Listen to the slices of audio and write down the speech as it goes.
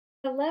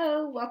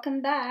Hello, welcome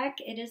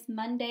back. It is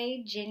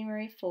Monday,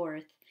 January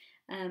 4th.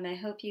 I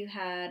hope you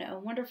had a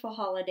wonderful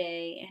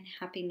holiday and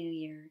Happy New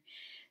Year.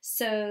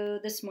 So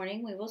this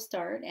morning we will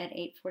start at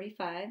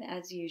 8:45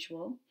 as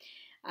usual.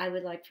 I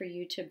would like for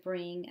you to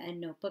bring a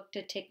notebook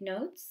to take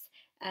notes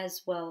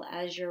as well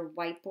as your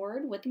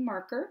whiteboard with a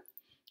marker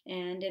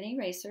and an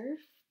eraser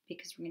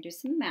because we're going to do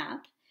some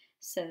math.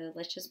 So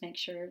let's just make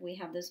sure we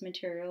have those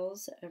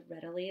materials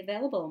readily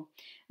available.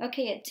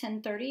 Okay, at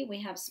 10:30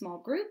 we have small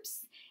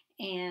groups.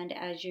 And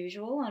as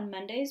usual, on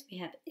Mondays, we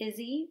have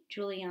Izzy,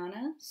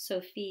 Juliana,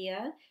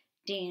 Sophia,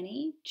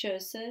 Danny,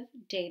 Joseph,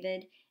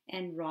 David,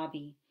 and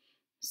Robbie.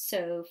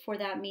 So for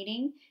that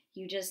meeting,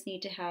 you just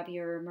need to have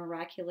your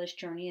Miraculous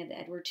Journey of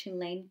Edward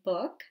Tulane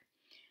book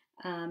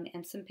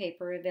and some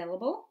paper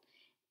available.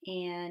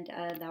 And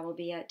that will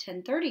be at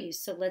 10:30.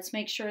 So let's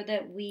make sure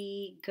that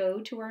we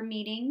go to our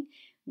meeting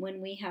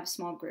when we have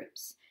small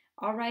groups.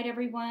 All right,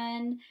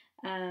 everyone.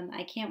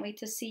 I can't wait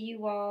to see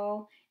you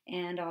all,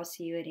 and I'll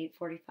see you at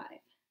 8:45.